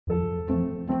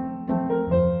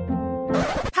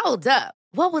Hold up.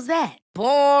 What was that?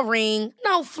 Boring.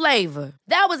 No flavor.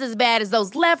 That was as bad as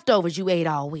those leftovers you ate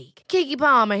all week. Keke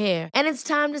Palmer here, and it's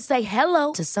time to say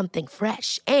hello to something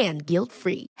fresh and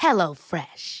guilt-free. Hello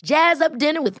Fresh. Jazz up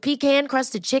dinner with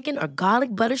pecan-crusted chicken or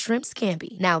garlic butter shrimp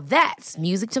scampi. Now that's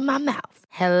music to my mouth.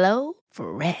 Hello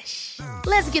Fresh.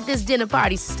 Let's get this dinner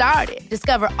party started.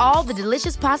 Discover all the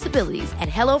delicious possibilities at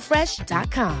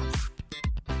hellofresh.com.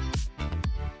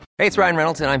 Hey, it's Ryan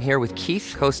Reynolds, and I'm here with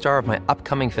Keith, co-star of my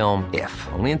upcoming film, If,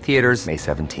 only in theaters May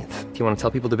 17th. Do you want to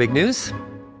tell people the big news?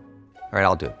 All right,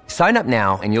 I'll do it. Sign up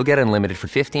now and you'll get unlimited for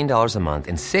 $15 a month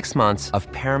and 6 months of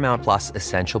Paramount Plus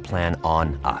Essential Plan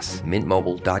on us.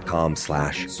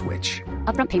 MintMobile.com/switch.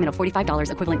 Upfront payment of $45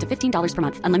 equivalent to $15 per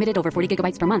month. Unlimited over 40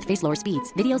 gigabytes per month. Face lower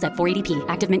speeds. Videos at 480p.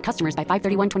 Active Mint customers by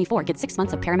 531.24 get 6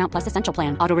 months of Paramount Plus Essential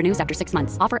Plan. Auto renews after 6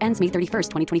 months. Offer ends May 31st,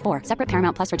 2024. Separate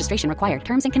Paramount Plus registration required.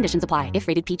 Terms and conditions apply if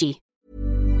rated PG.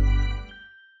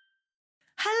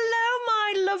 Hello,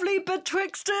 my lovely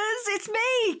betwixters. It's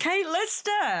me, Kate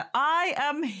Lister. I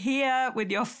am here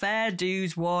with your fair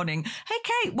dues warning. Hey,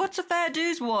 Kate, what's a fair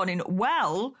dues warning?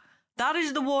 Well, that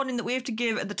is the warning that we have to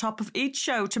give at the top of each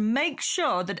show to make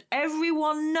sure that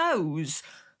everyone knows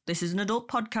this is an adult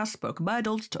podcast spoken by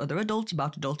adults to other adults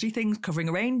about adulty things, covering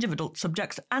a range of adult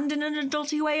subjects and in an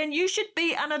adulty way, and you should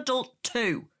be an adult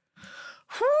too.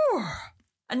 Whew.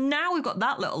 And now we've got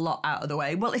that little lot out of the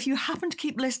way. Well, if you happen to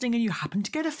keep listening and you happen to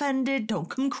get offended, don't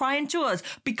come crying to us,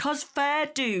 because fair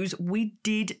dues, we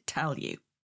did tell you.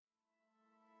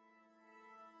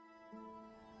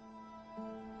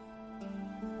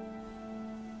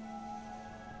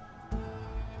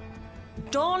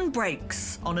 Dawn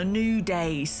breaks on a new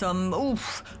day some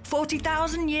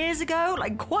 40,000 years ago,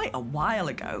 like quite a while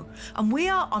ago. And we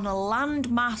are on a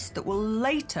landmass that will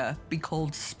later be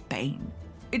called Spain.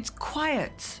 It's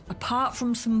quiet, apart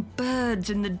from some birds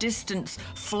in the distance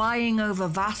flying over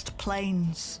vast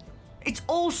plains. It's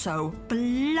also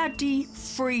bloody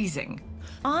freezing.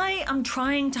 I am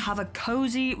trying to have a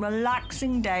cosy,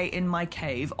 relaxing day in my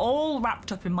cave, all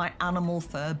wrapped up in my animal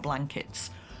fur blankets.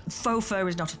 Faux fur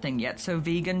is not a thing yet, so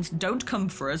vegans, don't come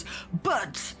for us.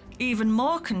 But even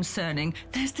more concerning,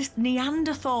 there's this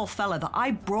Neanderthal fella that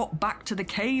I brought back to the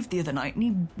cave the other night, and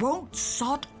he won't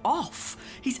sod off.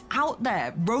 He's out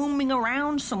there roaming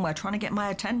around somewhere trying to get my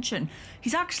attention.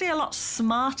 He's actually a lot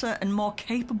smarter and more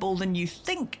capable than you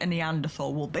think a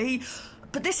Neanderthal will be,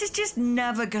 but this is just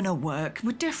never gonna work.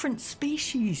 We're different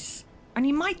species. And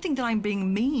you might think that I'm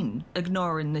being mean,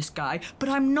 ignoring this guy, but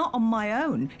I'm not on my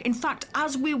own. In fact,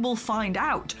 as we will find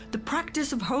out, the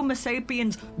practice of Homo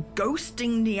sapiens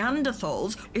ghosting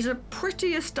Neanderthals is a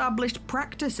pretty established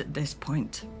practice at this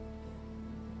point.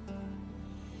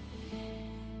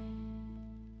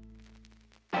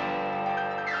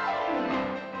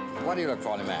 What do you look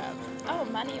for in a man? Oh,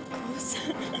 money, of course.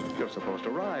 You're supposed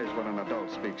to rise when an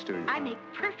adult speaks to you. I make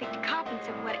perfect copies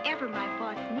of whatever my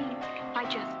boss needs by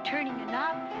just turning a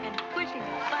knob and pushing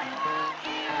a button.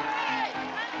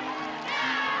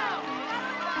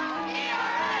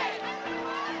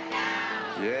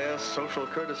 Yes, social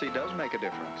courtesy does make a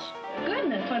difference.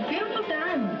 Goodness, what beautiful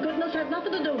times. Goodness has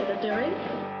nothing to do with it, dearie.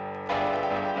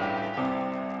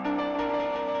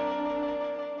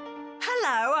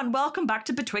 Hello and welcome back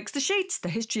to Betwixt the Sheets, the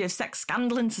history of sex,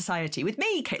 scandal and society, with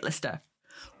me, Kate Lister.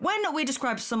 When we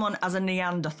describe someone as a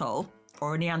Neanderthal,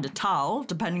 or a Neanderthal,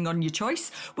 depending on your choice,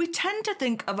 we tend to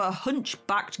think of a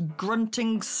hunchbacked,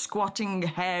 grunting, squatting,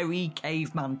 hairy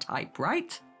caveman type,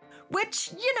 right?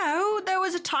 Which, you know, there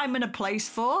was a time and a place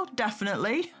for,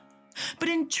 definitely. But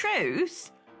in truth,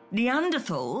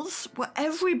 Neanderthals were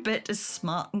every bit as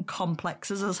smart and complex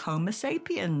as us Homo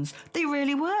sapiens. They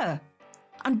really were.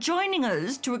 And joining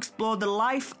us to explore the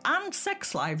life and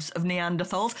sex lives of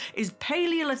Neanderthals is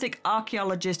Paleolithic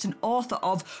archaeologist and author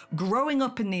of Growing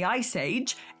Up in the Ice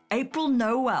Age, April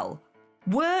Noel.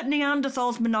 Were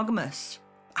Neanderthals monogamous?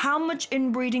 How much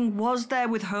inbreeding was there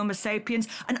with Homo sapiens?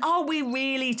 And are we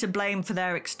really to blame for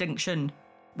their extinction?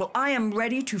 Well, I am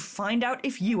ready to find out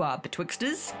if you are,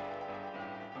 Betwixters.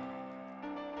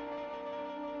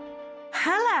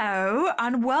 Hello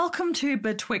and welcome to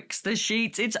Betwixt the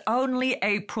Sheets. It's only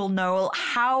April Noel.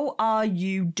 How are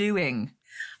you doing?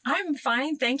 I'm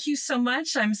fine. Thank you so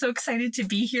much. I'm so excited to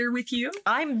be here with you.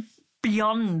 I'm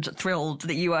beyond thrilled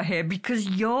that you are here because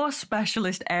your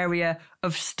specialist area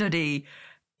of study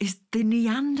is the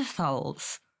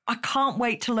Neanderthals. I can't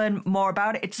wait to learn more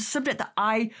about it. It's a subject that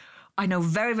I know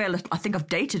very, very little. I think I've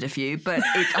dated a few, but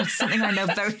it's something I know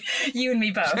very... You and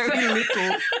me both. Very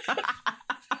little.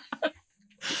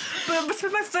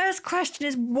 But my first question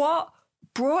is, what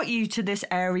brought you to this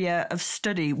area of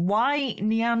study? Why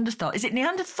Neanderthal? Is it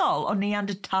Neanderthal or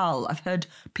Neanderthal? I've heard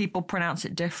people pronounce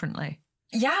it differently.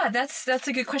 Yeah, that's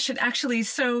a good question, actually.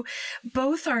 So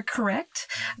both are correct,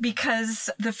 because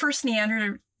the first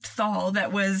Neanderthal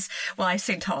that was, well, I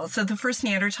say tall. So the first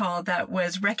Neanderthal that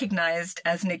was recognized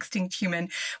as an extinct human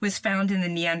was found in the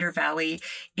Neander Valley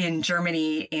in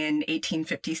Germany in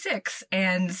 1856.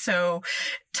 And so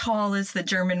tall is the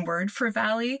German word for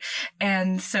valley.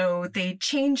 And so they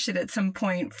changed it at some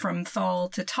point from thal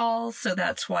to tall. So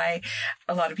that's why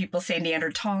a lot of people say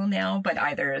Neanderthal now, but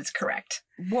either is correct.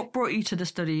 What brought you to the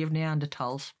study of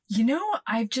Neanderthals? You know,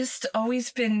 I've just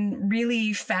always been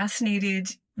really fascinated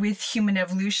with human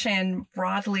evolution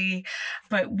broadly.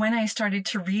 But when I started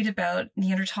to read about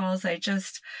Neanderthals,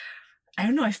 I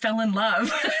don't know, I fell in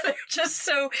love. They're just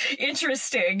so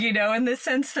interesting, you know, in the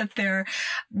sense that they're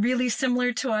really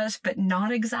similar to us, but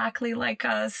not exactly like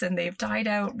us. And they've died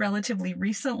out relatively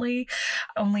recently,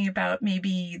 only about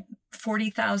maybe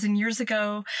 40,000 years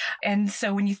ago. And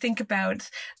so when you think about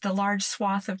the large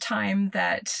swath of time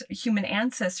that human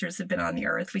ancestors have been on the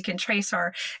earth, we can trace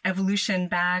our evolution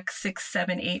back 6,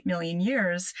 7, 8 million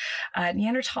years.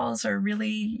 Neanderthals are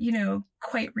really, you know,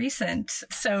 quite recent.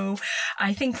 So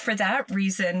I think for that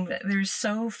reason, they're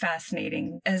so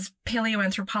fascinating. As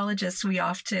paleoanthropologists, we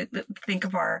often think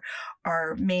of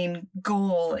our main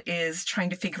goal is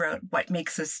trying to figure out what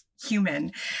makes us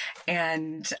human.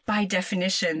 And by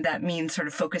definition, that means sort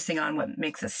of focusing on what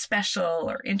makes us special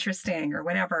or interesting or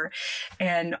whatever.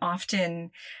 And often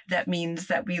that means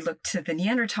that we look to the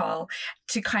Neanderthal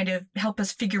to kind of help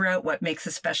us figure out what makes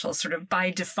us special. Sort of by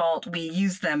default, we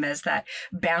use them as that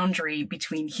boundary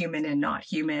between human and not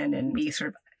human. And we sort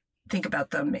of think about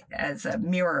them as a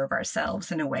mirror of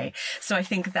ourselves in a way. So I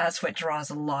think that's what draws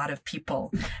a lot of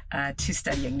people to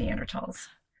studying Neanderthals.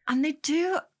 And they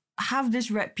do have this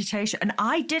reputation, and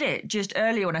I did it just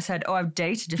earlier when I said, I've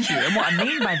dated a few. And what I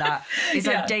mean by that is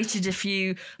I've dated a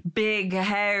few big,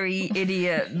 hairy,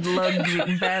 idiot lugs who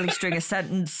can barely string a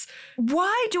sentence.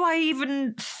 Why do I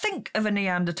even think of a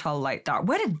Neanderthal like that?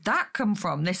 Where did that come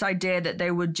from? This idea that they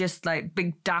were just like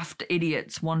big, daft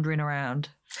idiots wandering around.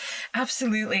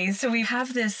 Absolutely. So we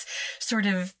have this sort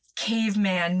of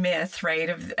caveman myth, right?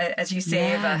 Of, as you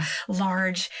say, of a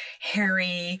large,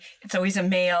 hairy, it's always a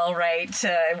male, right?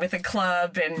 With a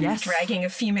club and dragging a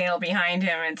female behind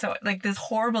him. And so like this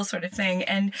horrible sort of thing.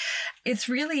 And it's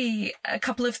really a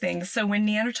couple of things. So when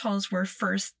Neanderthals were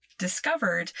first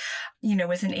discovered, you know,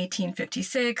 was in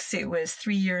 1856. It was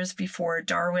 3 years before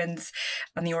Darwin's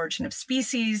On the Origin of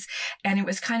Species. And it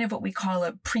was kind of what we call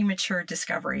a premature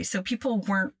discovery. So people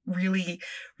weren't really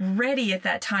ready at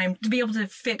that time to be able to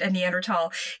fit a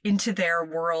Neanderthal into their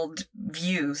world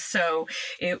view. So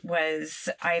it was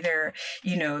either,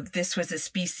 you know, this was a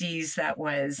species that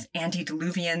was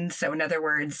antediluvian. So in other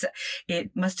words, it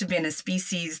must have been a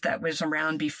species that was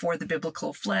around before the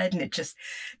biblical flood and it just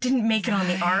didn't make it on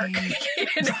the ark.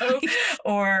 You know,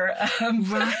 or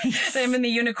them and the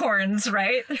unicorns,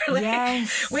 right? Like,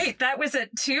 yes. Wait, that was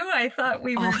it too? I thought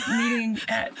we were meeting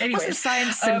at... Anyways. Wasn't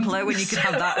science simpler when you could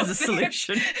have that as a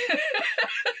solution?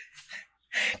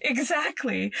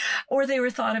 Exactly. Or they were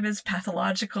thought of as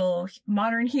pathological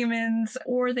modern humans,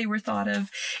 or they were thought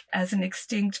of as an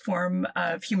extinct form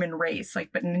of human race,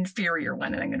 like, but an inferior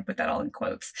one. And I'm going to put that all in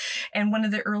quotes. And one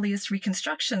of the earliest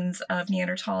reconstructions of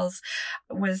Neanderthals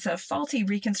was a faulty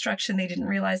reconstruction. They didn't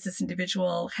realize this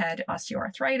individual had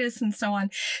osteoarthritis and so on.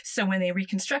 So when they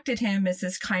reconstructed him as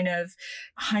this kind of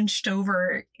hunched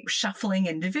over, shuffling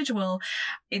individual,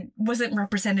 it wasn't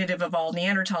representative of all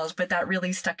Neanderthals, but that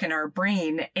really stuck in our brain.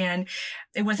 And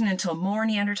it wasn't until more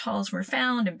Neanderthals were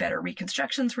found and better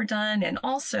reconstructions were done. And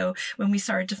also when we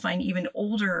started to find even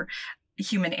older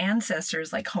human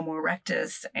ancestors like Homo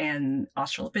erectus and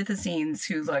Australopithecines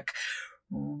who look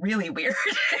really weird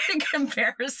in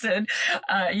comparison,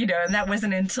 you know, and that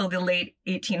wasn't until the late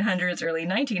 1800s, early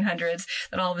 1900s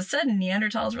that all of a sudden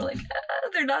Neanderthals were like,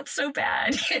 they're not so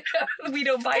bad. You know, we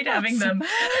don't mind having them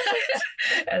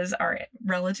as our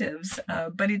relatives.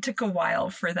 But it took a while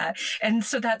for that. And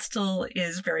so that still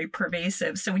is very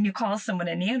pervasive. So when you call someone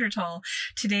a Neanderthal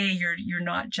today, you're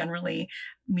not generally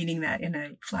meaning that in a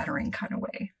flattering kind of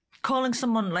way. Calling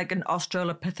someone like an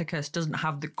Australopithecus doesn't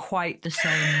have quite the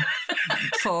same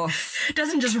force. It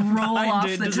doesn't just roll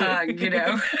off the tongue, you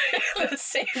know, the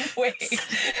same way.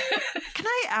 Can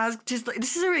I ask,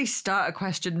 this is a really starter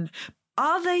question.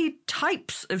 Are they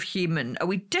types of human? Are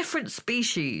we different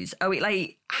species? Are we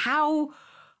like, how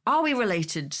are we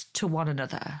related to one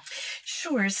another?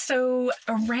 Sure. So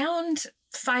around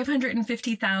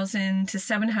 550,000 to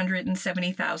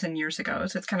 770,000 years ago.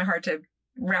 So it's kind of hard to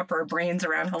wrap our brains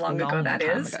around how long ago that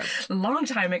is. A long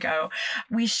time ago.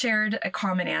 We shared a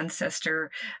common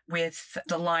ancestor with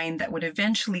the line that would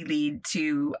eventually lead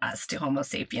to us, to Homo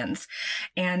sapiens.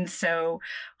 And so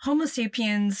Homo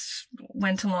sapiens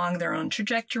went along their own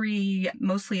trajectory,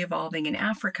 mostly evolving in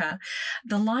Africa.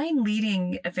 The line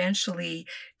leading eventually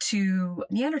to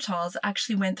Neanderthals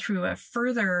actually went through a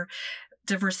further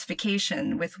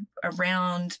diversification with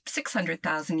around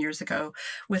 600,000 years ago,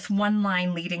 with one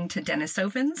line leading to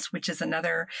Denisovans, which is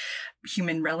another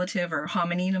human relative or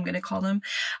hominine, I'm going to call them.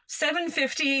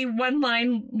 750, one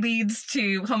line leads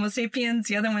to Homo sapiens,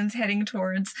 the other one's heading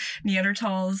towards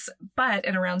Neanderthals. But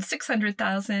at around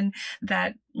 600,000,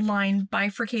 that line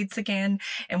bifurcates again,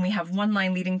 and we have one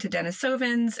line leading to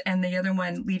Denisovans and the other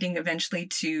one leading eventually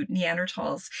to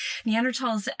Neanderthals.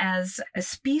 Neanderthals as a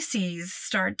species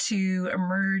start to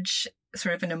emerge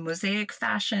sort of in a mosaic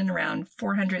fashion around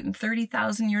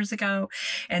 430,000 years ago.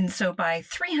 And so by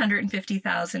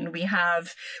 350,000, we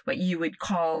have what you would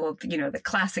call, the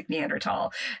classic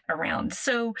Neanderthal around.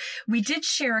 So we did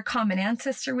share a common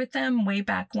ancestor with them way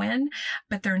back when,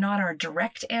 but they're not our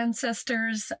direct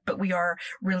ancestors, but we are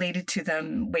related to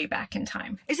them way back in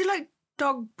time. Is it like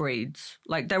dog breeds?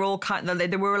 Like they're all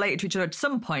they were related to each other at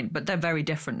some point, but they're very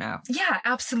different now. Yeah,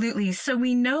 absolutely. So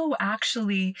we know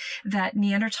actually that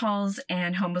Neanderthals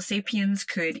and Homo sapiens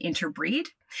could interbreed.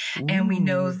 Ooh. And we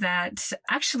know that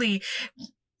actually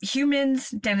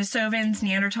humans, Denisovans,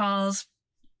 Neanderthals,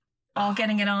 all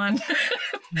getting it on.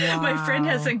 Wow. My friend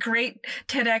has a great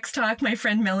TEDx talk, my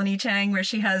friend Melanie Chang, where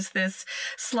she has this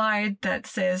slide that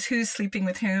says who's sleeping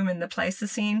with whom in the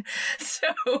Pleistocene. So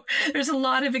there's a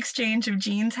lot of exchange of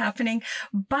genes happening,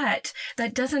 but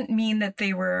that doesn't mean that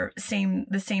they were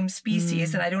the same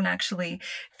species. And I don't actually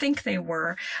think they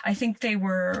were. I think they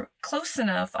were close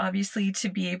enough, obviously, to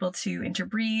be able to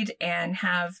interbreed and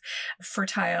have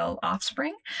fertile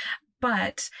offspring.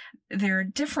 But they're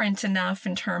different enough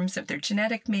in terms of their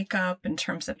genetic makeup, in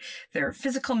terms of their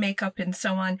physical makeup and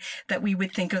so on, that we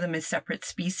would think of them as separate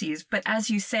species. But as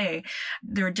you say,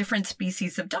 there are different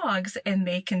species of dogs and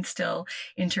they can still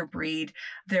interbreed.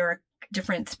 There are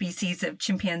different species of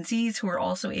chimpanzees who are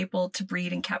also able to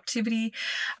breed in captivity.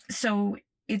 So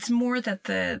it's more that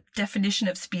the definition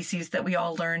of species that we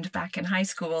all learned back in high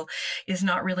school is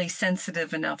not really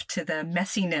sensitive enough to the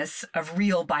messiness of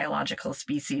real biological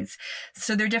species.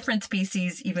 So they're different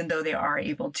species, even though they are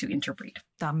able to interbreed.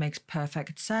 That makes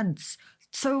perfect sense.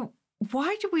 So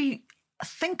why do we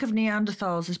think of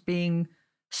Neanderthals as being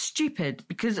stupid?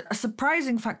 Because a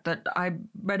surprising fact that I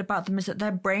read about them is that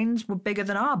their brains were bigger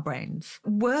than our brains.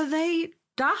 Were they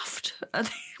daft?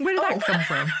 Where did that come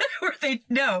from?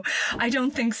 No, I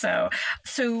don't think so.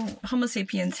 So Homo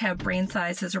sapiens have brain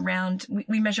sizes around,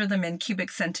 we measure them in cubic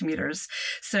centimeters.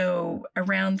 So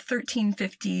around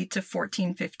 1350 to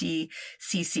 1450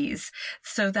 cc's.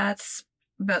 So that's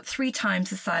about 3 times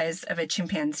the size of a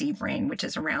chimpanzee brain, which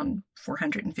is around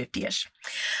 450-ish.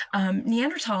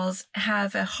 Neanderthals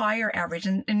have a higher average.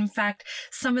 And in fact,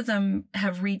 some of them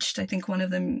have reached, I think one of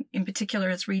them in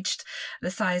particular has reached the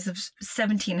size of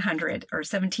 1700 or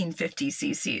 1750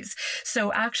 cc's.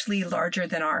 So actually larger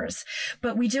than ours.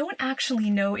 But we don't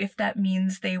actually know if that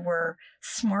means they were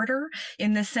smarter,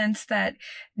 in the sense that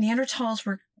Neanderthals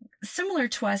were similar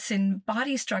to us in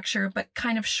body structure, but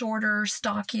kind of shorter,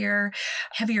 stockier,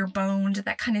 heavier boned,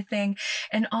 that kind of thing.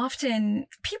 And often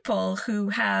people who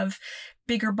have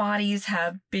bigger bodies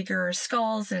have bigger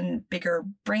skulls and bigger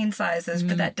brain sizes,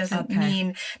 but that doesn't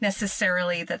mean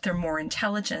necessarily that they're more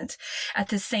intelligent. At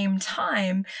the same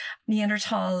time,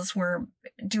 Neanderthals were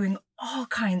doing all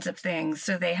kinds of things.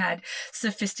 So they had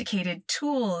sophisticated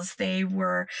tools. They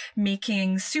were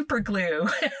making super glue,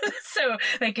 so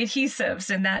like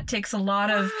adhesives, and that takes a lot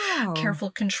of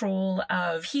careful control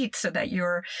of heat so that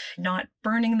you're not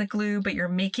burning the glue, but you're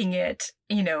making it,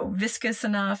 viscous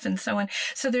enough and so on.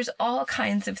 So there's all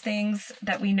kinds of things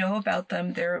that we know about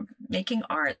them. They're making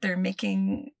art. They're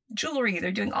making jewelry.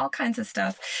 They're doing all kinds of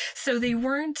stuff. So they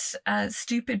weren't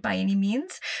stupid by any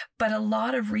means, but a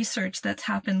lot of research that's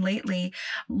happened lately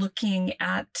looking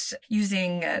at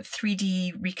using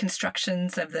 3D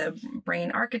reconstructions of the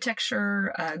brain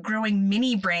architecture, growing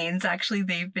mini brains. Actually,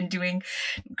 they've been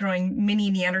growing mini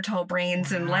Neanderthal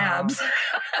brains in labs,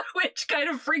 which kind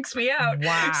of freaks me out.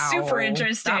 Wow. Super interesting.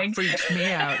 That freaks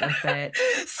me out a bit.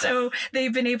 So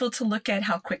they've been able to look at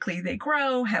how quickly they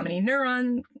grow, how many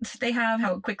neurons they have,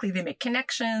 how quickly they make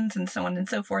connections, and so on and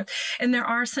so forth. And there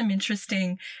are some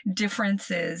interesting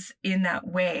differences in that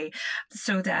way,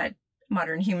 so that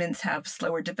modern humans have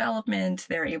slower development.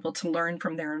 They're able to learn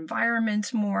from their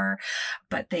environment more,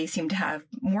 but they seem to have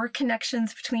more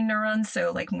connections between neurons.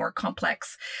 So like more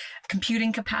complex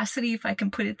computing capacity, if I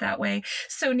can put it that way.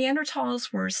 So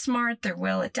Neanderthals were smart. They're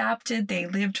well adapted. They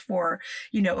lived for,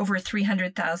 over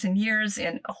 300,000 years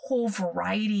in a whole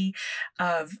variety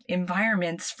of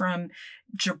environments from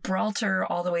Gibraltar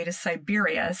all the way to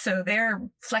Siberia. So they're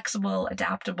flexible,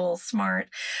 adaptable, smart,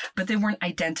 but they weren't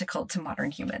identical to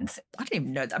modern humans. I didn't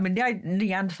even know that. I mean, the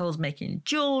Neanderthals making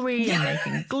jewelry and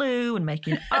making glue and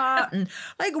making art and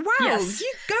like, wow, Yes.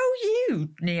 you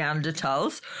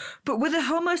Neanderthals. But were the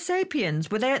Homo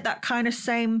sapiens, were they at that kind of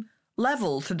same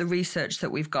level through the research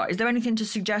that we've got? Is there anything to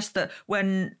suggest that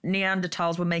when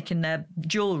Neanderthals were making their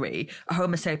jewelry,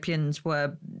 Homo sapiens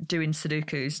were doing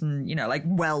Sudokus and, like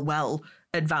well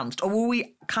advanced? Or were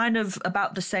we kind of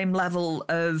about the same level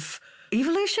of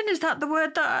evolution? Is that the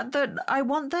word that I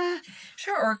want there?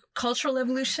 Sure. Or cultural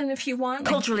evolution, if you want.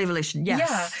 Cultural evolution, yes.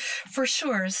 Yeah, for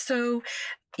sure. So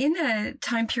in a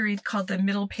time period called the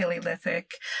Middle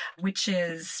Paleolithic, which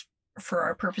is, for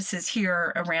our purposes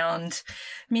here, around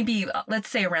maybe, let's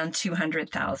say around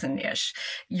 200,000-ish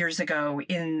years ago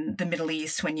in the Middle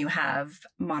East, when you have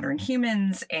modern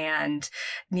humans and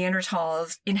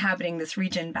Neanderthals inhabiting this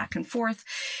region back and forth.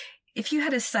 If you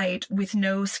had a site with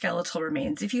no skeletal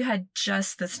remains, if you had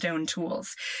just the stone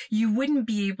tools, you wouldn't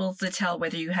be able to tell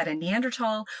whether you had a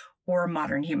Neanderthal or a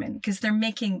modern human, because they're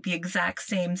making the exact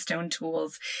same stone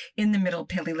tools in the Middle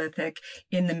Paleolithic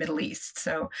in the Middle East.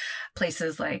 So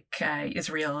places like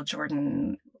Israel,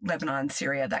 Jordan, Lebanon,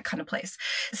 Syria, that kind of place.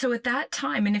 So at that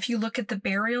time, and if you look at the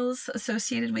burials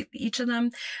associated with each of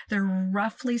them, they're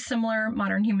roughly similar.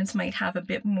 Modern humans might have a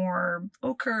bit more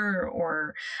ochre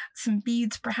or some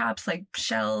beads, perhaps like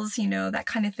shells, that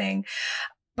kind of thing.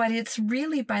 But it's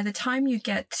really by the time you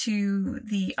get to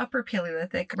the Upper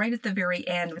Paleolithic, right at the very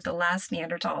end with the last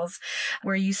Neanderthals,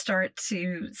 where you start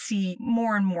to see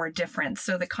more and more difference.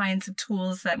 So the kinds of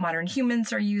tools that modern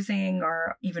humans are using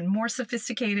are even more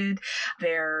sophisticated.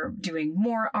 They're doing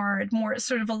more art, more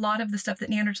sort of a lot of the stuff that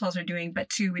Neanderthals are doing, but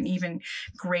to an even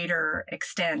greater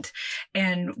extent.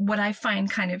 And what I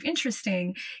find kind of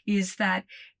interesting is that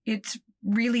it's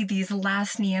really these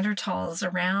last Neanderthals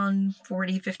around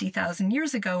 40, 50,000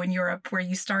 years ago in Europe, where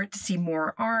you start to see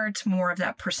more art, more of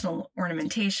that personal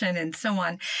ornamentation and so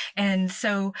on. And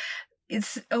so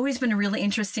it's always been a really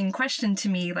interesting question to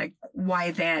me, like,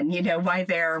 why then? Why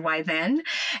there? Why then?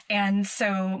 And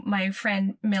so my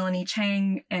friend Melanie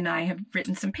Chang and I have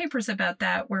written some papers about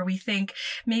that, where we think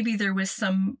maybe there was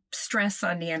some stress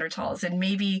on Neanderthals, and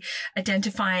maybe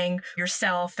identifying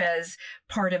yourself as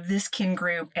part of this kin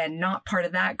group and not part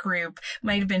of that group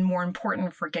might have been more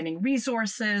important for getting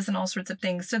resources and all sorts of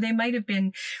things. So they might have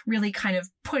been really kind of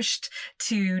pushed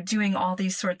to doing all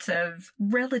these sorts of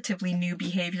relatively new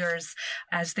behaviors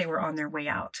as they were on their way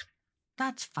out.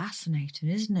 That's fascinating,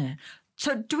 isn't it?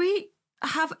 So do we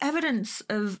have evidence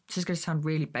of, this is going to sound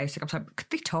really basic, I'm sorry, but could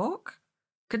they talk?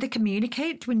 Could they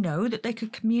communicate? Do we know that they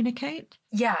could communicate?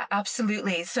 Yeah,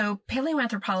 absolutely. So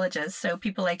paleoanthropologists, so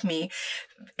people like me,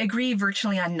 agree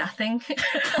virtually on nothing.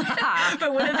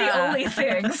 But one of the only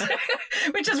things,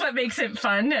 which is what makes it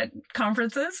fun at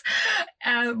conferences,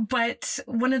 but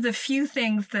one of the few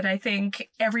things that I think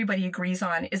everybody agrees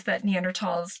on is that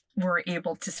Neanderthals were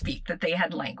able to speak, that they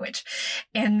had language.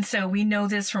 And so we know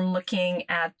this from looking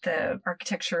at the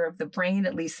architecture of the brain,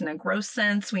 at least in a gross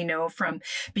sense. We know from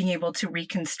being able to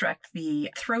reconstruct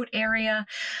the throat area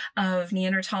of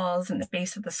Neanderthals and the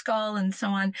base of the skull and so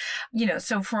on.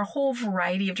 So for a whole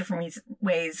variety of different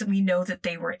ways, we know that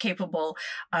they were capable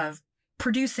of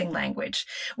producing language.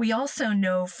 We also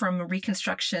know from a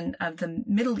reconstruction of the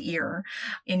middle ear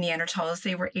in Neanderthals,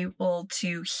 they were able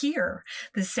to hear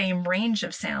the same range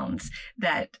of sounds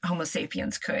that Homo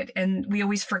sapiens could. And we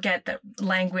always forget that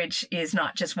language is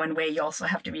not just one way. You also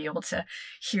have to be able to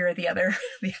hear the other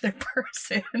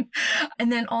person.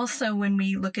 And then also when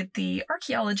we look at the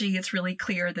archaeology, it's really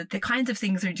clear that the kinds of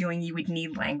things they're doing, you would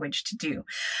need language to do.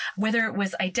 Whether it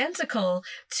was identical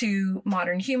to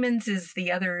modern humans is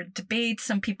the other debate.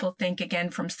 Some people think, again,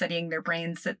 from studying their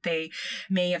brains, that they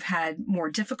may have had more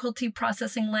difficulty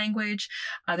processing language.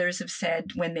 Others have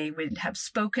said when they would have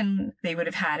spoken, they would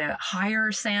have had a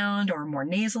higher sound or more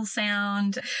nasal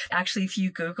sound. Actually, if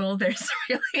you Google, there's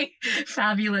really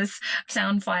fabulous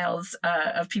sound files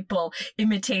of people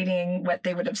imitating what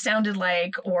they would have sounded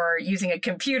like, or using a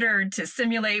computer to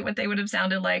simulate what they would have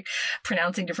sounded like,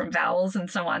 pronouncing different vowels and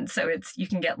so on. So you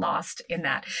can get lost in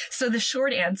that. So the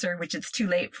short answer, which it's too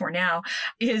late for now, now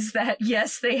is that,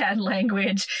 yes, they had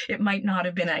language. It might not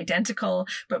have been identical,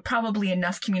 but probably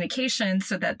enough communication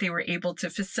so that they were able to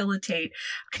facilitate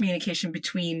communication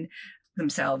between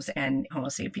themselves and Homo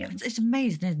sapiens. It's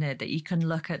amazing, isn't it, that you can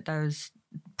look at those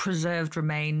preserved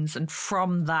remains and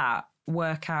from that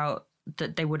work out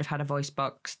that they would have had a voice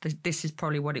box. This is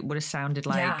probably what it would have sounded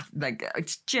like. Yeah. Like,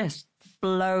 it just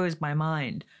blows my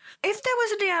mind. If there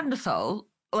was a Neanderthal,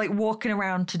 like, walking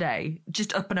around today,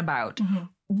 just up and about,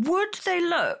 would they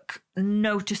look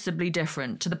noticeably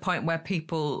different to the point where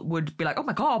people would be like, oh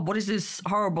my God, what is this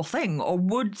horrible thing? Or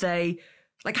would they...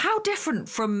 Like, how different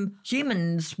from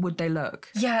humans would they look?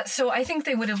 Yeah, so I think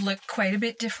they would have looked quite a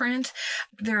bit different.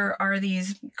 There are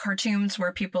these cartoons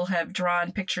where people have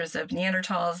drawn pictures of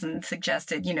Neanderthals and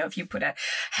suggested, you know, if you put a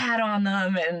hat on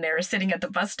them and they're sitting at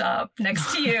the bus stop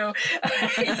next to you,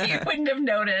 you wouldn't have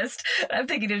noticed. I'm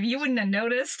thinking if you wouldn't have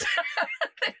noticed,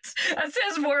 that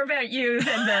says more about you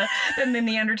than the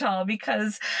Neanderthal,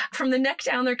 because from the neck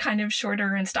down, they're kind of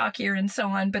shorter and stockier and so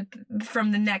on. But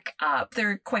from the neck up,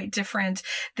 they're quite different.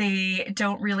 They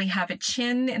don't really have a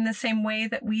chin in the same way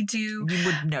that we do. You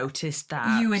would notice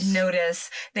that. You would notice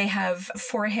they have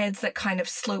foreheads that kind of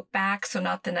slope back, so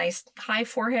not the nice high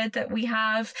forehead that we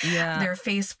have. Yeah. Their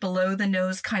face below the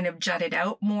nose kind of jutted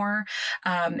out more.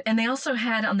 And they also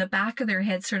had on the back of their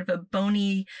head sort of a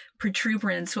bony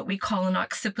protuberance, what we call an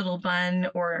occipital bun,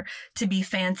 or to be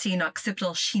fancy, an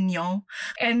occipital chignon.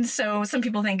 And so some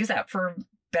people think, is that for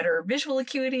better visual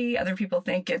acuity? Other people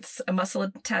think it's a muscle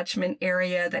attachment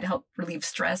area that help relieve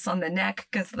stress on the neck,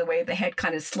 because the way the head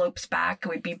kind of slopes back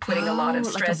would be putting a lot of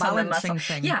stress on the muscle.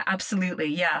 Thing. Yeah, absolutely.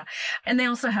 Yeah. And they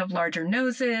also have larger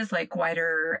noses, like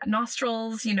wider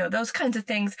nostrils, you know, those kinds of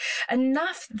things.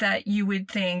 Enough that you would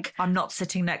think, I'm not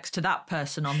sitting next to that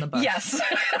person on the bus. Yes.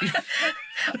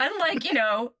 Unlike, you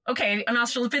know, okay, an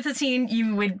Australopithecine,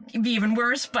 you would be even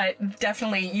worse, but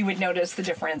definitely you would notice the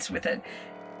difference with it.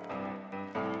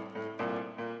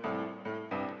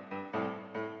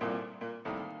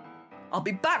 I'll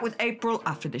be back with April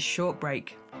after this short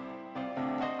break.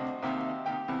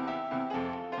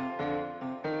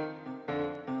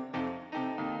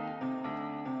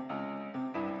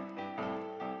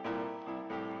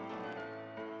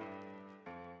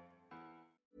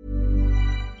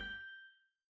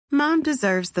 Mom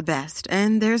deserves the best,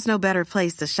 and there's no better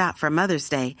place to shop for Mother's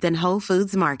Day than Whole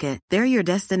Foods Market. They're your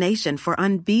destination for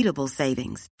unbeatable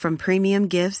savings, from premium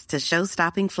gifts to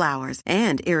show-stopping flowers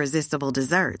and irresistible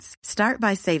desserts. Start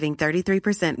by saving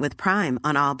 33% with Prime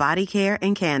on all body care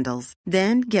and candles.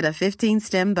 Then get a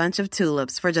 15-stem bunch of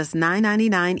tulips for just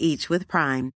 $9.99 each with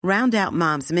Prime. Round out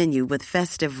Mom's menu with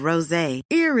festive rosé,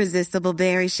 irresistible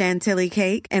berry chantilly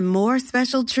cake, and more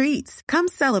special treats. Come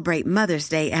celebrate Mother's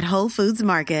Day at Whole Foods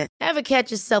Market. Ever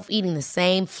catch yourself eating the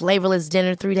same flavorless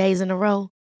dinner 3 days in a row?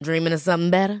 Dreaming of something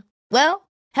better? Well,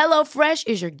 HelloFresh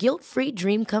is your guilt-free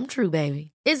dream come true,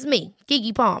 baby. It's me,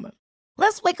 Keke Palmer.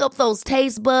 Let's wake up those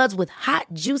taste buds with hot,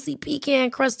 juicy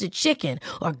pecan-crusted chicken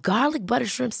or garlic butter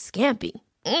shrimp scampi.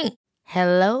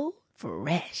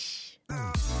 HelloFresh.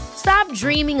 Stop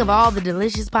dreaming of all the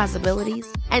delicious possibilities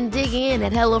and dig in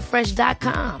at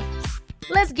HelloFresh.com.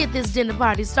 Let's get this dinner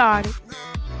party started.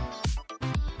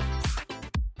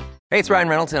 Hey, it's Ryan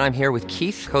Reynolds, and I'm here with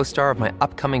Keith, co-star of my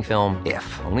upcoming film,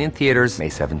 If, only in theaters May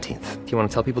 17th. Do you want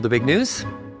to tell people the big news?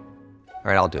 All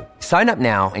right, I'll do it. Sign up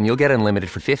now and you'll get unlimited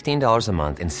for $15 a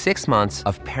month and 6 months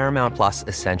of Paramount Plus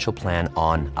Essential Plan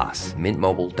on us.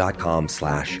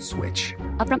 MintMobile.com/switch.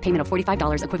 Upfront payment of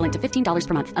 $45 equivalent to $15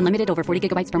 per month. Unlimited over 40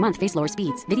 gigabytes per month. Face lower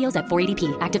speeds. Videos at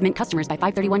 480p. Active Mint customers by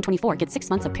 531.24 get 6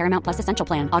 months of Paramount Plus Essential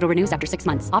Plan. Auto renews after 6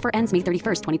 months. Offer ends May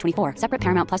 31st, 2024. Separate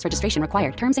Paramount Plus registration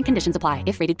required. Terms and conditions apply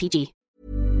if rated PG.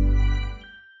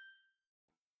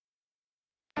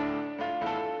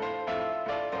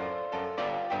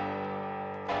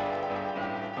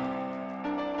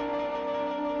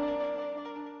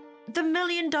 The $1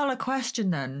 million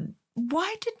question then,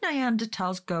 why did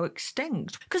Neanderthals go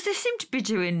extinct? Because they seem to be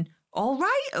doing all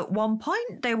right at one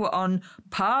point. They were on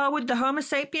par with the Homo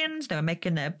sapiens. They were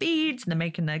making their beads and they're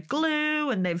making their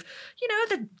glue and they're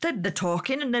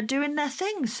talking and they're doing their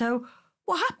thing. So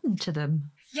what happened to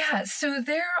them? Yeah, so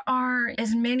there are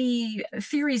as many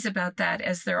theories about that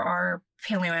as there are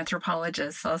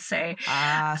paleoanthropologists, I'll say.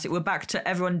 So we're back to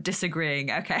everyone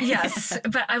disagreeing. Okay. Yes,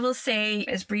 but I will say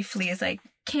as briefly as I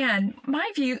can.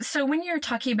 My view, so when you're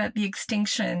talking about the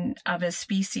extinction of a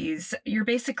species, you're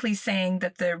basically saying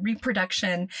that the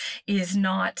reproduction is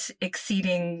not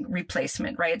exceeding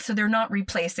replacement, right? So they're not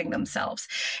replacing themselves.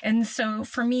 And so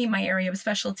for me, my area of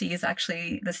specialty is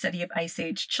actually the study of Ice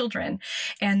Age children.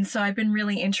 And so I've been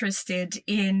really interested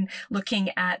in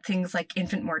looking at things like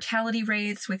infant mortality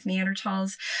rates with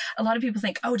Neanderthals. A lot of people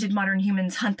think, oh, did modern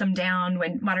humans hunt them down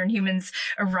when modern humans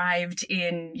arrived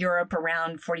in Europe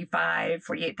around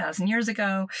 48,000 years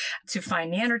ago to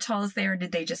find Neanderthals there?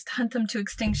 Did they just hunt them to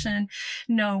extinction?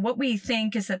 No, what we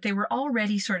think is that they were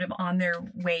already sort of on their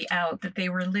way out, that they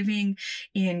were living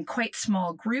in quite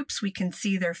small groups. We can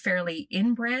see they're fairly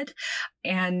inbred,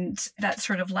 and that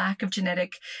sort of lack of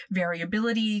genetic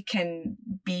variability can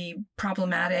be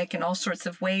problematic in all sorts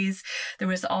of ways. There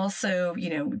was also,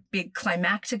 big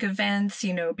climactic events,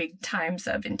 big times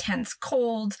of intense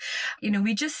cold.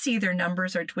 We just see their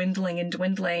numbers are dwindling and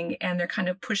dwindling, and they're kind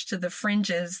of pushed to the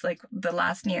fringes. Like the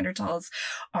last Neanderthals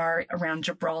are around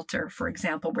Gibraltar, for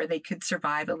example, where they could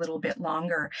survive a little bit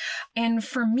longer. And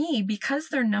for me, because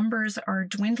their numbers are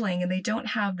dwindling and they don't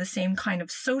have the same kind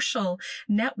of social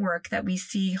network that we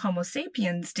see Homo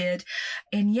sapiens did,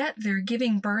 and yet they're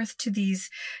giving birth to these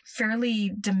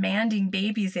fairly demanding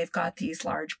babies. They've got these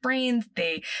large brains.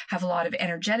 They have a lot of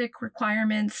energetic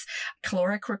requirements,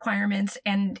 caloric requirements.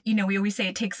 And, we always say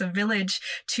it takes a village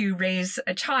to raise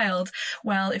a child.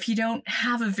 Well, if you don't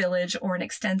have a village or an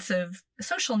extensive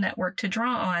social network to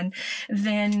draw on,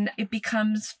 then it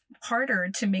becomes harder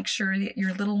to make sure that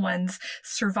your little ones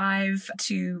survive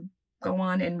to go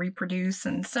on and reproduce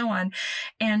and so on.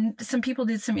 And some people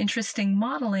did some interesting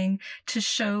modeling to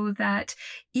show that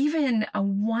even a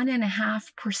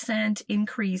 1.5%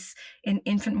 increase in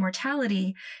infant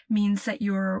mortality means that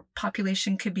your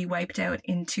population could be wiped out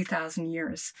in 2,000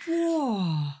 years.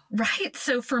 Whoa. Right?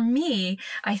 So for me,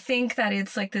 I think that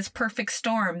it's like this perfect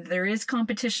storm. There is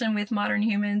competition with modern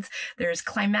humans. There's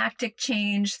climactic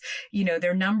change.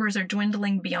 Their numbers are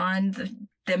dwindling beyond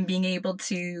them being able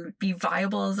to be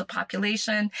viable as a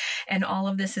population. And all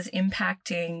of this is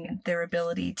impacting their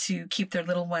ability to keep their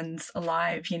little ones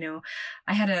alive.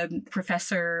 I had a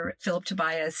professor, Philip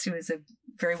Tobias, who is a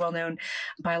very well-known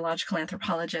biological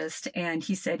anthropologist. And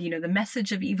he said, the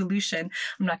message of evolution,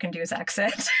 I'm not going to do his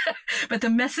accent, but the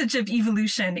message of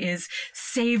evolution is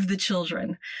save the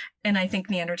children. And I think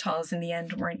Neanderthals in the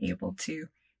end weren't able to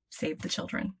save the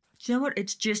children. Do you know what?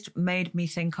 It's just made me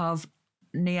think of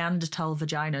Neanderthal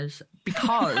vaginas,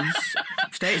 because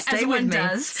stay with me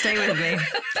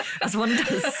as one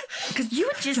does, because you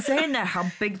were just saying there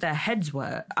how big their heads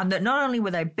were, and that not only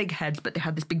were they big heads, but they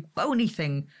had this big bony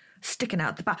thing sticking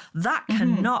out the back. That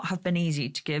cannot have been easy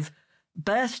to give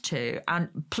birth to. And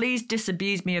please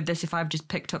disabuse me of this if I've just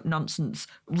picked up nonsense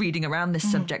reading around this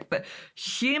subject, but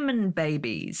human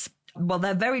babies, well,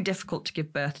 they're very difficult to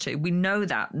give birth to. We know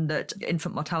that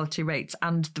infant mortality rates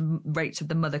and the rates of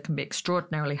the mother can be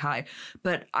extraordinarily high.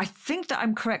 But I think that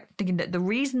I'm correct thinking that the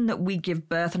reason that we give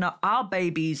birth and our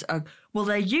babies are, well,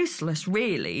 they're useless,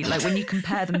 really. Like when you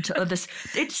compare them to others,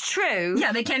 it's true.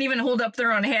 Yeah, they can't even hold up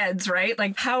their own heads, right?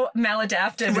 Like how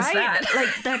maladaptive is that?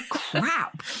 Like they're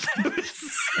crap.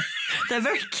 They're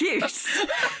very cute.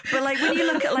 But like when you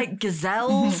look at like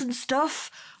gazelles and stuff,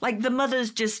 like the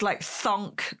mothers just like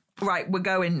thonk, right, we're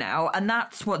going now. And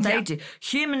that's what they do.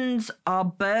 Humans are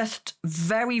birthed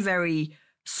very, very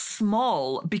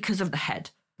small because of the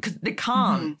head. Because they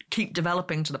can't keep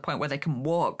developing to the point where they can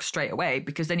walk straight away,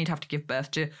 because then you'd have to give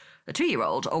birth to a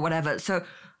 2-year-old or whatever. So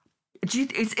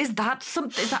is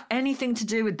that anything to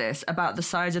do with this, about the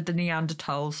size of the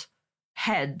Neanderthals'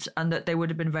 heads, and that they would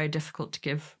have been very difficult to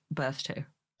give birth to?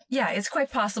 Yeah, it's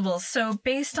quite possible. So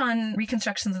based on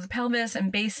reconstructions of the pelvis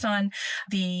and based on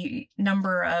the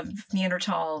number of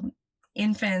Neanderthal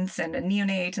infants and a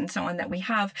neonate and so on that we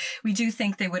have, we do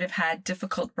think they would have had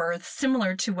difficult births,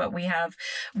 similar to what we have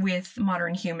with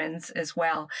modern humans as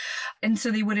well. And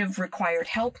so they would have required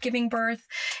help giving birth.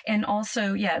 And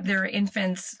also, their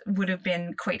infants would have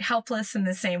been quite helpless in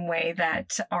the same way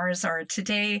that ours are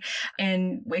today.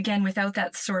 And again, without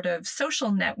that sort of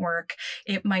social network,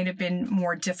 it might have been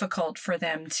more difficult for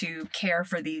them to care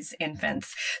for these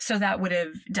infants. So that would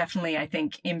have definitely, I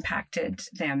think, impacted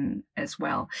them as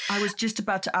well. I was just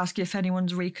about to ask you if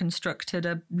anyone's reconstructed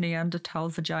a Neanderthal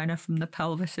vagina from the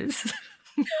pelvises.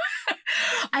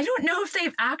 I don't know if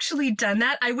they've actually done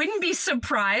that. I wouldn't be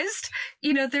surprised.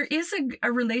 There is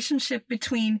a relationship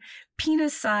between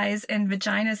penis size and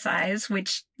vagina size,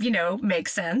 which,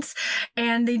 makes sense.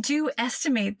 And they do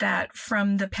estimate that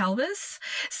from the pelvis.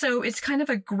 So it's kind of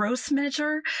a gross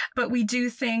measure, but we do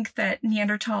think that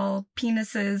Neanderthal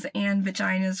penises and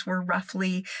vaginas were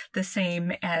roughly the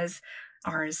same as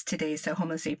ours today. So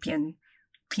Homo sapien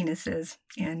penises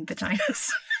and vaginas.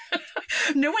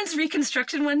 No one's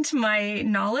reconstructed one to my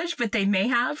knowledge, but they may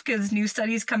have, because new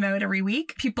studies come out every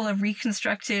week. People have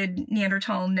reconstructed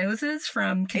Neanderthal noses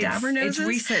from cadaver noses. It's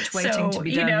research waiting to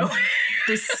be done.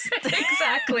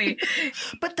 Exactly.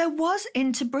 But there was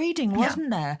interbreeding, wasn't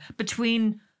there,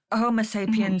 between Homo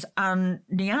sapiens and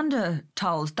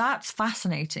Neanderthals? That's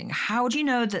fascinating. How do you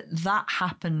know that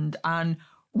happened, and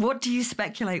what do you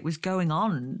speculate was going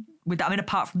on with that? I mean,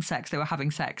 apart from sex, they were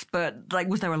having sex, but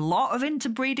was there a lot of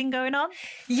interbreeding going on?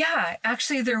 Yeah,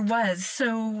 actually there was.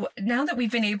 So now that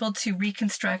we've been able to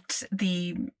reconstruct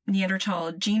the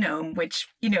Neanderthal genome, which,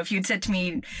 if you'd said to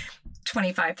me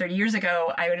 25, 30 years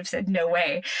ago, I would have said no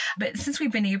way. But since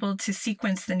we've been able to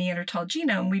sequence the Neanderthal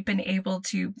genome, we've been able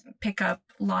to pick up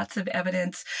lots of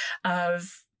evidence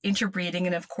of interbreeding,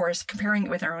 and of course, comparing it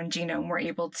with our own genome, we're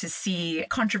able to see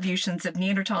contributions of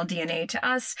Neanderthal DNA to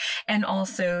us and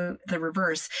also the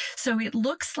reverse. So it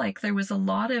looks like there was a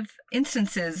lot of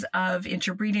instances of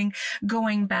interbreeding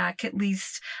going back at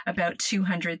least about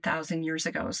 200,000 years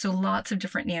ago. So lots of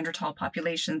different Neanderthal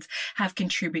populations have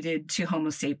contributed to Homo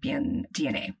sapien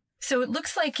DNA. So it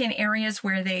looks like in areas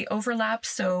where they overlap,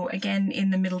 so again,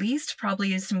 in the Middle East,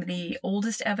 probably is some of the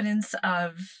oldest evidence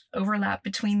of overlap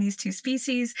between these two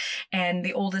species and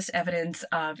the oldest evidence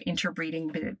of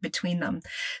interbreeding between them.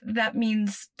 That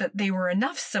means that they were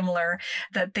enough similar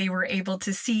that they were able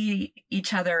to see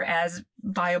each other as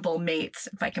viable mates,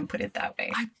 if I can put it that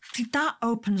way. I think that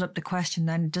opens up the question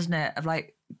then, doesn't it?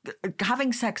 Of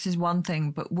having sex is one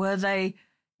thing, but were they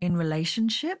in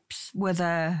relationships? Were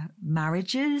there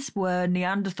marriages? Were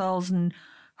Neanderthals and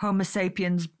Homo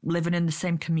sapiens living in the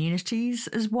same communities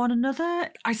as one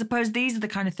another? I suppose these are the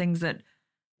kind of things that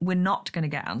we're not going to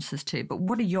get answers to. But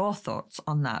what are your thoughts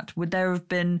on that? Would there have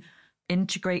been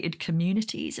integrated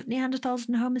communities of Neanderthals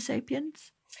and Homo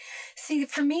sapiens? See,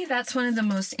 for me, that's one of the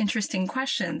most interesting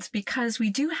questions, because we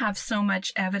do have so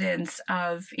much evidence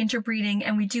of interbreeding,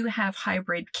 and we do have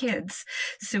hybrid kids.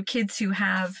 So kids who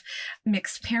have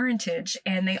mixed parentage,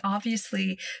 and they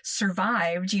obviously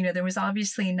survived. There was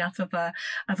obviously enough of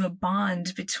a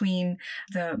bond between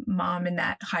the mom and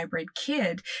that hybrid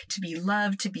kid to be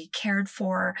loved, to be cared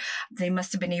for. They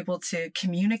must have been able to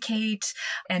communicate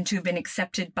and to have been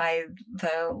accepted by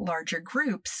the larger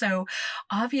group. So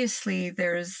obviously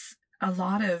there's a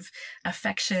lot of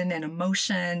affection and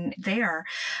emotion there.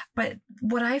 But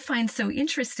what I find so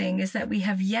interesting is that we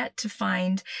have yet to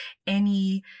find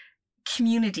any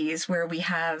communities where we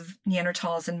have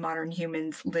Neanderthals and modern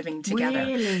humans living together.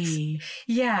 Really?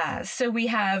 Yeah. So we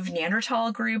have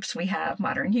Neanderthal groups, we have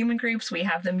modern human groups, we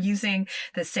have them using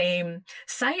the same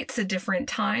sites at different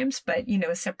times, but,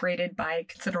 separated by a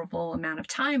considerable amount of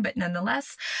time, but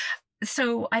nonetheless.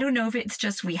 So I don't know if it's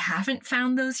just we haven't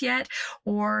found those yet,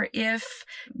 or if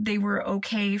they were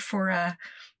okay for a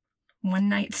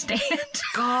one-night stand.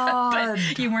 God.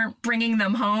 But you weren't bringing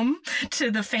them home to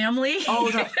the family.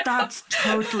 Oh, that's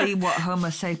totally what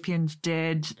Homo sapiens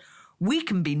did. We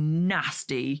can be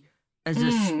nasty as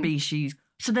a species.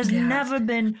 So there's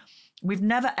we've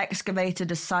never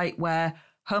excavated a site where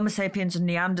Homo sapiens and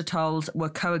Neanderthals were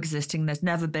coexisting. There's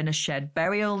never been a shared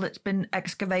burial that's been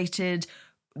excavated.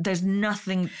 There's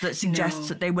nothing that suggests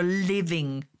that they were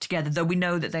living together, though we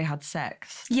know that they had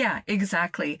sex. Yeah,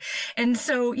 exactly. And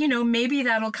so, maybe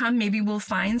that'll come. Maybe we'll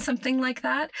find something like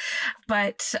that.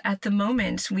 But at the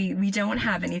moment, we don't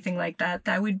have anything like that.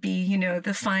 That would be,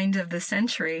 the find of the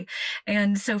century.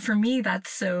 And so for me, that's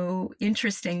so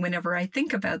interesting whenever I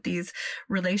think about these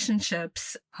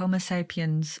relationships. Homo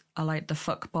sapiens are like the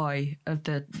fuckboy of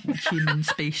the human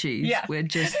species. Yeah.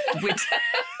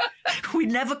 We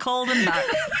never called them back.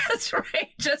 That's right.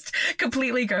 Just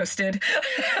completely ghosted.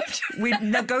 We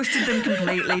ghosted them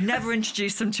completely, never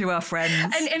introduced them to our friends.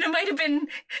 And it might have been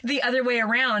the other way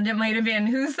around. It might have been,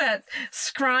 who's that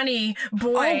scrawny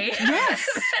boy yes.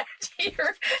 that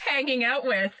you're hanging out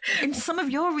with? In some of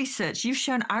your research, you've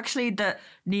shown actually that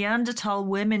Neanderthal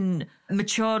women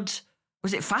matured,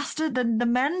 was it faster than the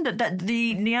men? That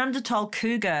the Neanderthal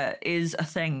cougar is a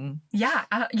thing? Yeah,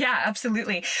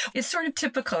 absolutely. It's sort of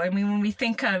typical. I mean, when we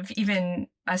think of even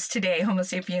us today, Homo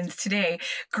sapiens today,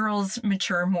 girls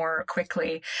mature more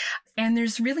quickly. And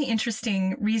there's really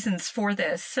interesting reasons for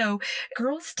this. So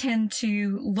girls tend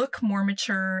to look more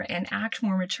mature and act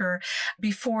more mature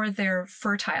before they're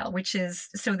fertile, which is,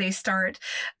 so they start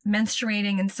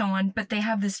menstruating and so on, but they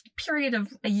have this period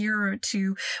of a year or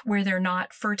two where they're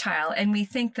not fertile. And we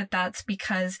think that that's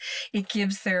because it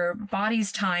gives their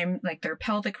bodies time, like their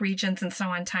pelvic regions and so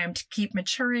on, time to keep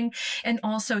maturing, and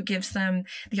also gives them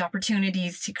the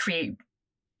opportunities to create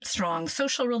strong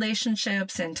social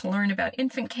relationships and to learn about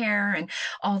infant care and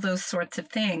all those sorts of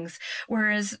things.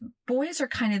 Whereas boys are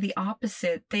kind of the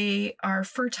opposite. They are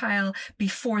fertile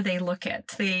before they look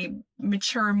it. They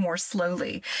mature more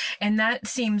slowly. And that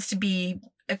seems to be,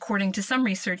 according to some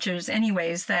researchers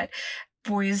anyways, that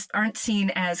boys aren't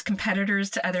seen as competitors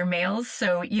to other males.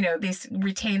 So, they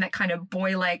retain that kind of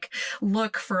boy-like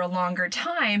look for a longer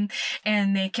time,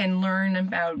 and they can learn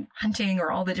about hunting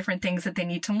or all the different things that they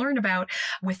need to learn about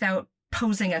without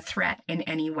posing a threat in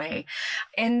any way.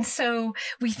 And so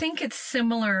we think it's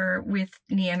similar with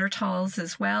Neanderthals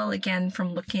as well, again,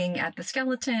 from looking at the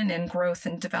skeleton and growth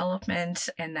and development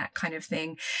and that kind of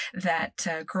thing, that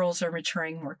girls are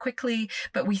maturing more quickly.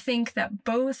 But we think that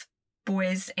both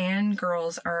boys and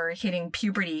girls are hitting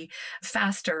puberty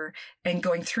faster and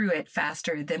going through it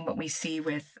faster than what we see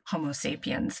with Homo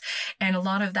sapiens. And a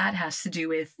lot of that has to do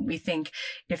with, we think,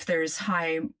 if there's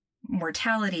high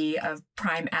mortality of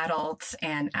prime adults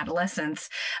and adolescents,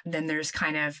 then there's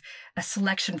kind of a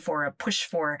selection for, a push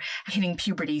for hitting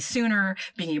puberty sooner,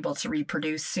 being able to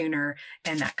reproduce sooner,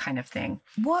 and that kind of thing.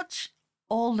 What's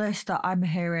all this that I'm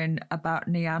hearing about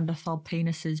Neanderthal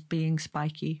penises being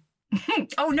spiky?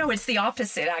 Oh, no, it's the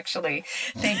opposite, actually.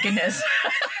 Thank goodness.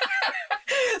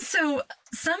 So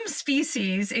some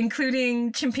species,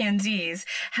 including chimpanzees,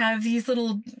 have these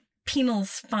little penile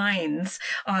spines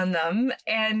on them,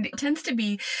 and it tends to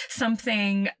be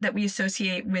something that we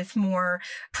associate with more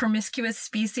promiscuous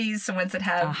species, so ones that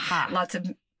have lots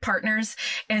of partners.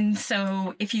 And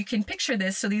so if you can picture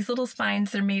this, so these little spines,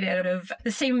 they're made out of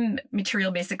the same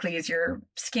material basically as your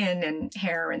skin and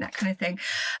hair and that kind of thing.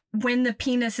 When the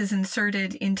penis is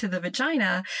inserted into the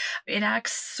vagina, it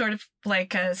acts sort of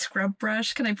like a scrub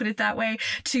brush, can I put it that way,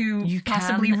 to to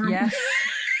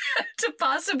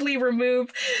possibly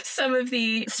remove some of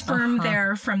the sperm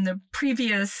there from the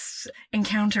previous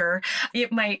encounter.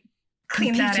 It might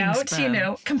clean that out,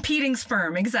 competing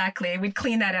sperm, exactly. We'd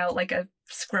clean that out like a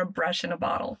scrub brush in a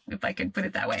bottle, if I could put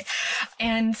it that way.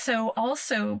 And so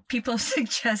also people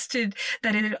suggested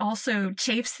that it also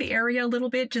chafes the area a little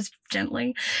bit, just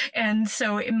gently. And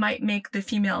so it might make the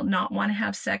female not want to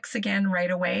have sex again right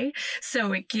away.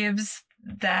 So it gives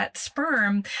that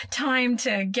sperm time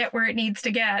to get where it needs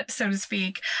to get, so to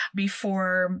speak,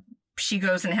 before she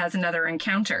goes and has another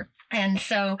encounter. And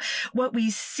so what we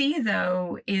see,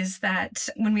 though, is that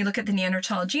when we look at the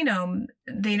Neanderthal genome,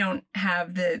 they don't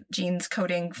have the genes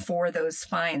coding for those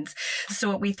spines. So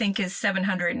what we think is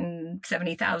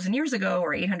 770,000 years ago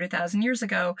or 800,000 years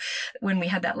ago, when we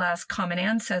had that last common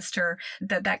ancestor,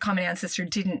 that common ancestor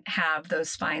didn't have those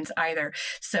spines either.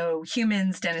 So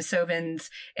humans, Denisovans,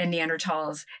 and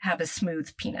Neanderthals have a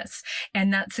smooth penis.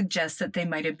 And that suggests that they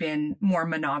might have been more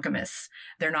monogamous.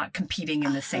 They're not competing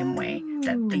in the same way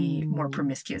that the more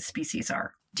promiscuous species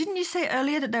are. Didn't you say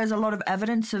earlier that there's a lot of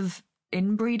evidence of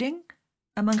inbreeding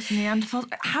amongst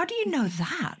Neanderthals? How do you know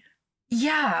that?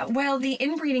 Yeah, well, the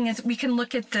inbreeding is, we can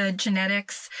look at the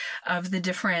genetics of the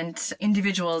different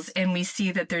individuals and we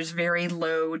see that there's very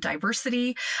low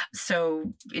diversity.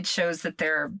 So it shows that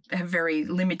there have very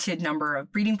limited number of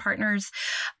breeding partners.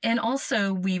 And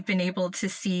also we've been able to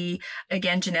see,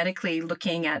 again, genetically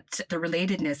looking at the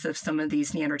relatedness of some of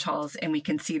these Neanderthals, and we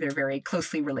can see they're very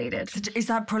closely related. Is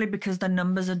that probably because the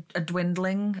numbers are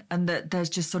dwindling and that there's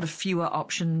just sort of fewer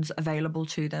options available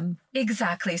to them?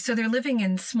 Exactly. So they're living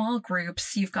in small groups.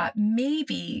 You've got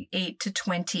maybe 8 to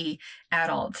 20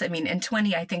 adults. I mean, and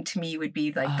 20, I think to me would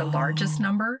be like the largest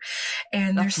number.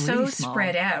 And they're so really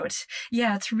spread out.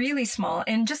 Yeah, it's really small.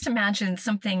 And just imagine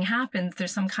something happens.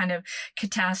 There's some kind of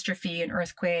catastrophe, an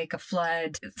earthquake, a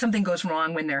flood, something goes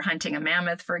wrong when they're hunting a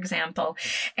mammoth, for example,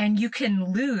 and you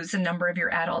can lose a number of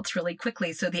your adults really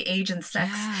quickly. So the age and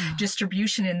sex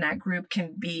distribution in that group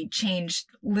can be changed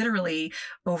literally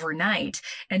overnight.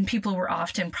 And people were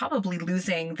often probably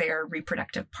losing their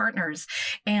reproductive partners.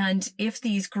 And if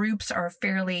these groups are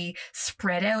fairly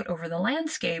spread out over the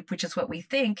landscape, which is what we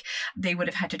think, they would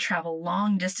have had to travel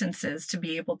long distances to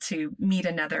be able to meet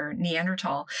another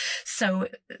Neanderthal. So,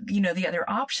 the other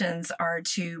options are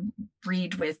to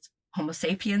breed with Homo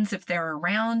sapiens if they're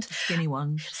around. Skinny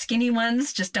ones. Skinny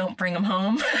ones, just don't bring them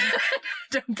home.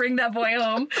 Don't bring that boy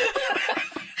home.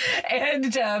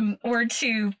 and or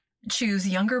to choose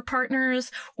younger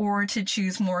partners or to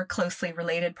choose more closely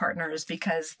related partners,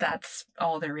 because that's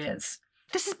all there is.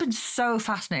 This has been so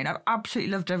fascinating. I've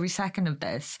absolutely loved every second of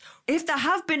this. If there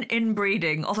have been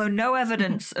inbreeding, although no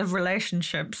evidence of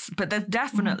relationships, but there's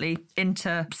definitely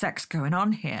intersex going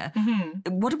on here,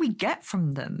 what do we get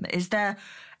from them? Is there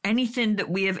anything that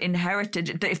we have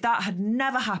inherited, that if that had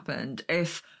never happened,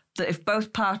 if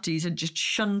both parties had just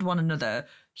shunned one another,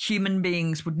 human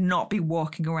beings would not be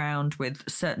walking around with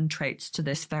certain traits to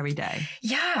this very day?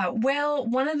 Yeah, well,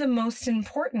 one of the most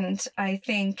important, I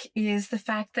think, is the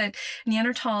fact that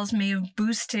Neanderthals may have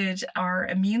boosted our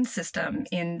immune system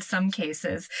in some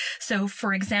cases. So,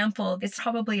 for example, it's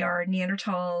probably our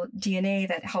Neanderthal DNA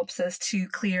that helps us to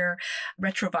clear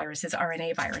retroviruses,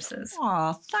 RNA viruses.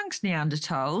 Oh, thanks,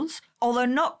 Neanderthals. Although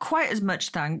not quite as much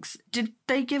thanks. Did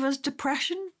they give us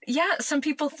depression? Yeah, some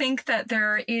people think that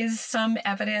there is some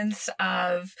evidence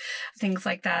of things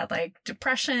like that, like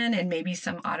depression and maybe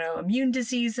some autoimmune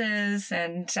diseases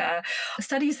and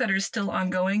studies that are still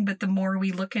ongoing. But the more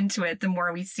we look into it, the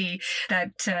more we see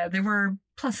that there were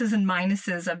pluses and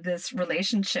minuses of this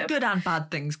relationship. Good and bad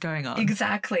things going on.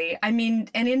 Exactly. I mean,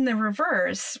 and in the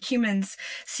reverse, humans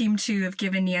seem to have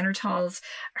given Neanderthals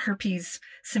herpes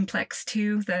simplex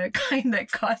 2, the kind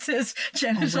that causes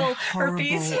genital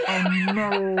herpes. Oh,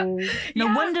 no. No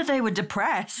wonder they were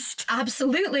depressed.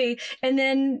 Absolutely. And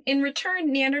then in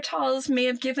return, Neanderthals may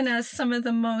have given us some of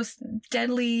the most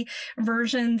deadly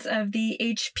versions of the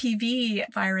HPV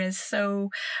virus. So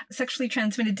sexually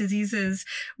transmitted diseases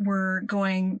were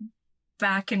going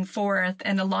back and forth.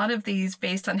 And a lot of these,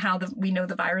 based on how we know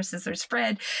the viruses are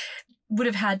spread, would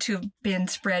have had to have been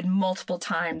spread multiple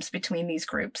times between these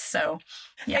groups. So,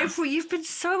 yeah. April, you've been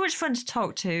so much fun to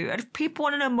talk to. And if people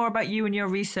want to know more about you and your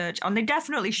research, and they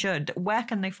definitely should, where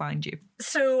can they find you?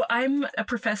 So I'm a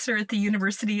professor at the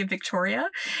University of Victoria.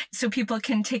 So people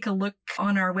can take a look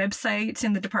on our website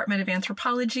in the Department of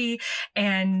Anthropology,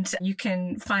 and you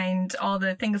can find all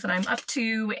the things that I'm up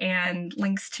to and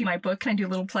links to my book. Can I do a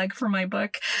little plug for my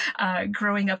book,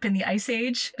 Growing Up in the Ice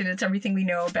Age? And it's everything we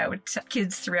know about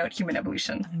kids throughout human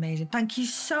evolution. Amazing. Thank you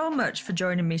so much for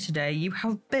joining me today. You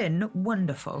have been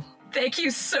wonderful. Thank you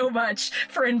so much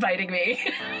for inviting me.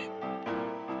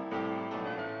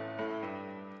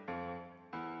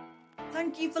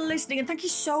 Thank you for listening, and thank you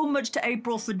so much to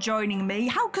April for joining me.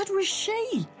 How good was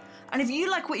she? And if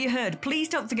you like what you heard, please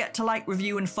don't forget to like,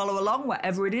 review, and follow along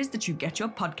wherever it is that you get your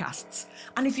podcasts.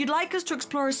 And if you'd like us to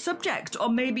explore a subject, or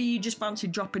maybe you just fancy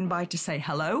dropping by to say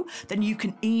hello, then you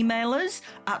can email us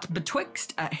at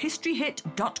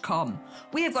betwixt@historyhit.com.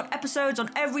 We have got episodes on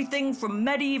everything from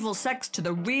medieval sex to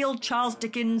the real Charles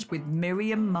Dickens with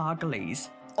Miriam Margolyes,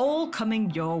 all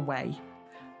coming your way.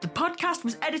 The podcast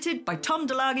was edited by Tom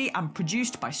DeLaghi and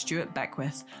produced by Stuart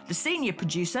Beckwith. The senior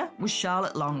producer was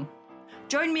Charlotte Long.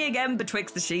 Join me again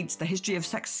betwixt the sheets, the history of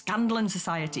sex, scandal and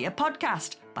society, a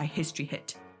podcast by History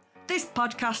Hit. This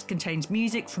podcast contains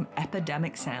music from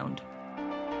Epidemic Sound.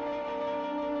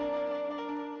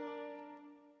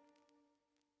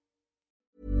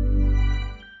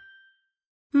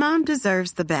 Mom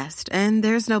deserves the best, and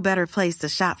there's no better place to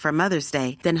shop for Mother's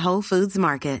Day than Whole Foods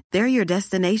Market. They're your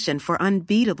destination for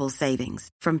unbeatable savings,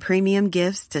 from premium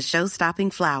gifts to show-stopping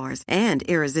flowers and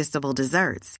irresistible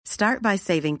desserts. Start by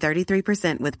saving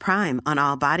 33% with Prime on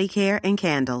all body care and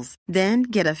candles. Then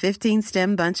get a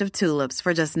 15-stem bunch of tulips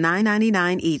for just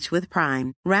 $9.99 each with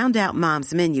Prime. Round out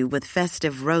Mom's menu with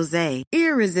festive rosé,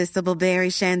 irresistible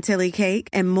berry chantilly cake,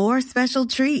 and more special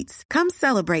treats. Come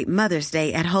celebrate Mother's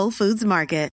Day at Whole Foods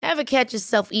Market. Ever catch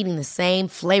yourself eating the same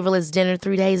flavorless dinner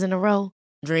 3 days in a row?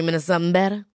 Dreaming of something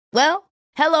better? Well,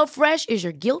 HelloFresh is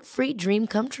your guilt-free dream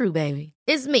come true, baby.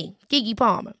 It's me, Keke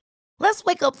Palmer. Let's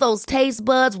wake up those taste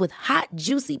buds with hot,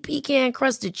 juicy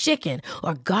pecan-crusted chicken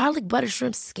or garlic butter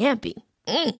shrimp scampi.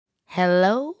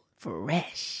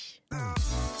 HelloFresh.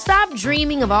 Stop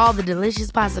dreaming of all the delicious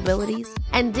possibilities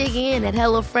and dig in at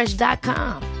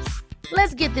HelloFresh.com.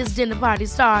 Let's get this dinner party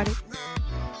started.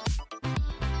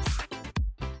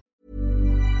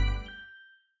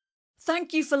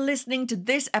 Thank you for listening to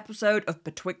this episode of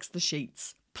Betwixt the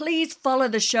Sheets. Please follow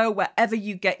the show wherever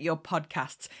you get your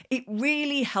podcasts. It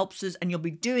really helps us, and you'll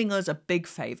be doing us a big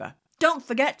favour. Don't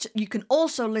forget, you can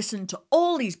also listen to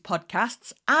all these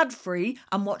podcasts ad-free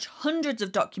and watch hundreds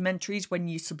of documentaries when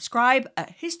you subscribe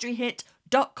at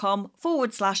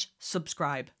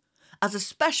historyhit.com/subscribe. As a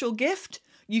special gift,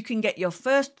 you can get your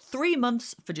first 3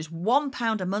 months for just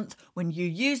 £1 a month when you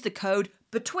use the code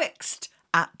BETWIXT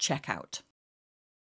at checkout.